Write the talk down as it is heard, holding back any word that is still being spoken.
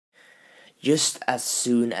just as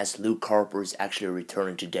soon as Luke Harper is actually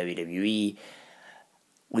returning to WWE,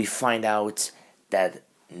 we find out that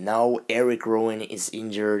now Erick Rowan is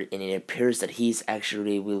injured, and it appears that he's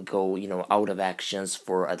actually will go, out of actions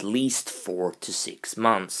for at least 4 to 6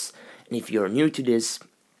 months. And if you're new to this,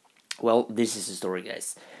 well, this is the story,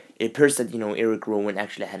 guys. It appears that, Erick Rowan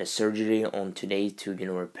actually had a surgery on today to,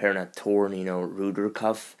 repair a torn, rotator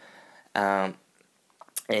cuff. And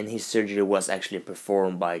his surgery was actually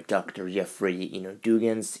performed by Dr. Jeffrey,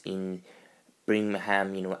 Dugans in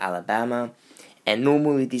Birmingham, Alabama. And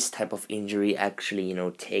normally this type of injury actually,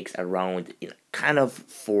 takes around, kind of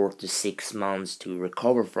 4 to 6 months to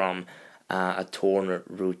recover from a torn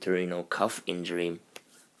rotator, cuff injury.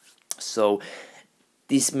 So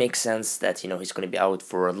this makes sense that, he's going to be out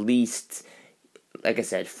for at least, like I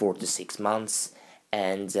said, 4 to 6 months.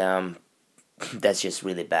 And that's just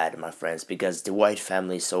really bad, my friends, because the White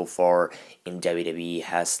family so far in WWE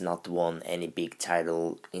has not won any big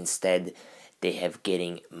title. Instead, they have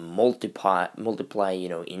getting multiply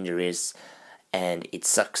injuries, and it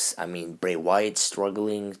sucks. I mean, Bray Wyatt's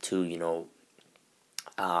struggling to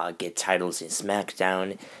get titles in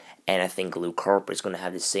SmackDown, and I think Luke Harper is gonna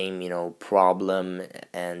have the same problem,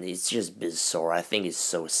 and it's just bizarre. I think it's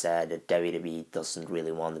so sad that WWE doesn't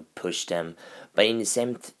really want to push them, but in the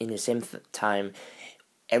same time,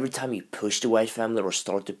 every time you push the White family or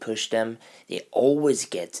start to push them, they always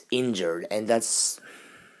get injured, and that's,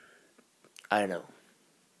 I don't know.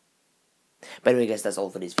 But anyway, guys, that's all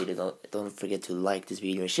for this video. Don't forget to like this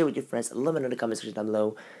video and share with your friends. Let me know in the comment section down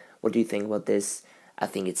below. What do you think about this? I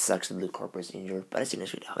think it sucks that Luke Harper is injured. But I'll see you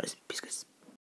next video. Peace, guys.